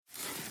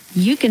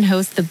you can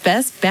host the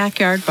best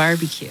backyard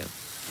barbecue.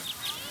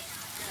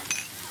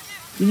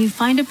 When you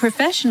find a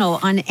professional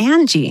on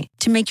Angie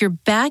to make your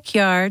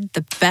backyard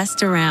the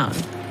best around.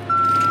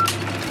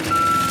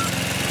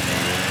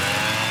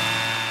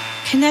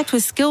 Connect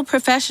with skilled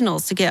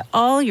professionals to get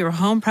all your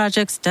home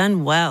projects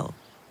done well.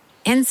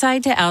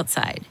 Inside to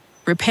outside,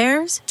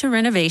 repairs to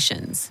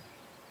renovations.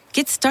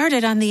 Get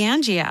started on the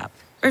Angie app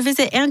or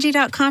visit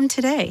Angie.com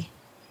today.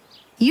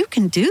 You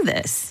can do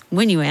this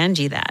when you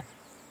Angie that.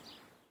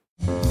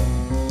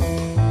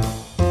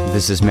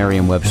 This is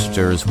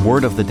Merriam-Webster's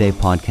Word of the Day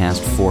podcast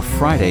for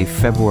Friday,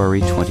 February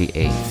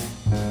 28th.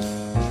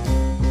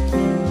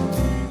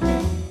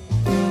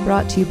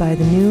 Brought to you by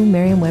the new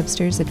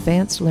Merriam-Webster's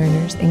Advanced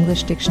Learners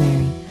English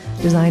Dictionary,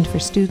 designed for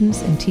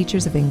students and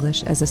teachers of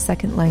English as a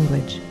second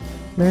language.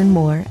 Learn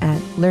more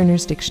at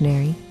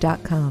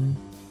learnersdictionary.com.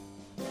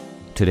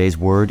 Today's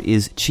word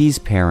is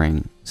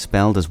cheese-paring,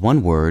 spelled as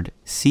one word,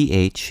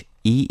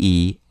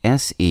 cheeseparing.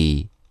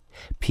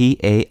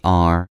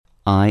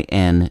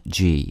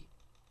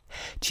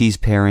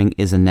 Cheese-paring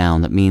is a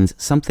noun that means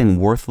something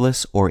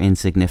worthless or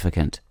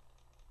insignificant.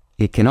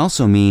 It can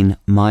also mean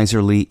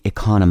miserly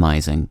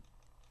economizing.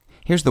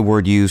 Here's the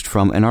word used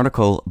from an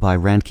article by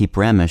Randeep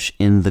Ramesh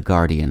in The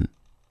Guardian.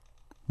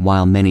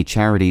 While many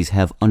charities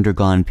have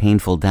undergone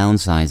painful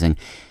downsizing,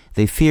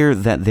 they fear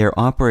that their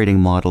operating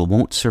model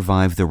won't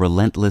survive the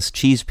relentless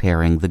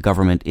cheese-paring the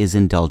government is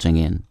indulging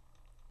in.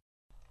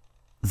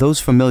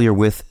 Those familiar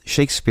with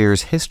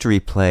Shakespeare's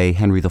history play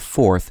Henry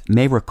IV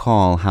may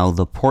recall how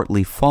the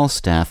portly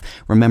Falstaff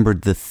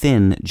remembered the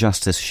thin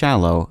Justice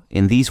Shallow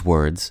in these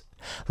words,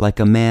 like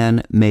a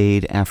man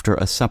made after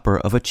a supper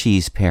of a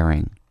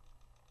cheese-paring.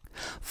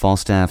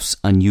 Falstaff's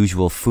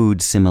unusual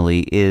food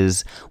simile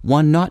is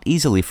one not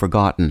easily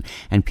forgotten,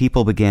 and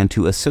people began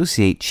to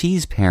associate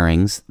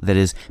cheese-parings, that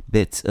is,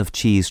 bits of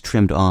cheese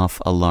trimmed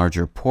off a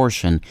larger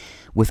portion,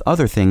 with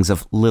other things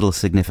of little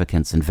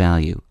significance and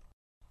value.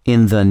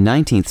 In the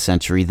 19th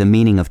century, the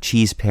meaning of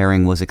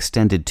cheese-paring was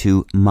extended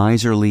to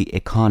miserly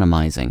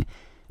economizing,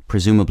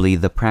 presumably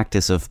the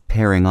practice of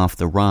paring off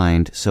the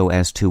rind so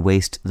as to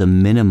waste the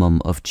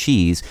minimum of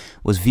cheese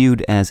was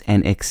viewed as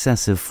an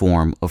excessive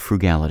form of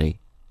frugality.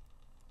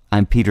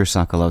 I'm Peter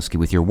Sokolowski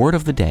with your Word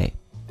of the Day.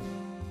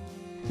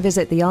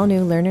 Visit the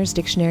all-new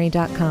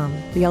learnersdictionary.com,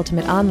 the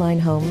ultimate online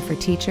home for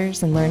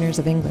teachers and learners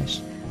of English.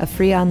 A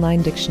free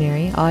online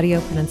dictionary,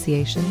 audio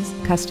pronunciations,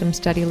 custom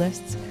study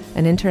lists,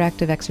 and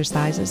interactive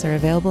exercises are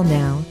available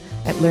now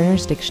at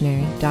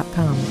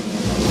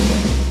learnersdictionary.com.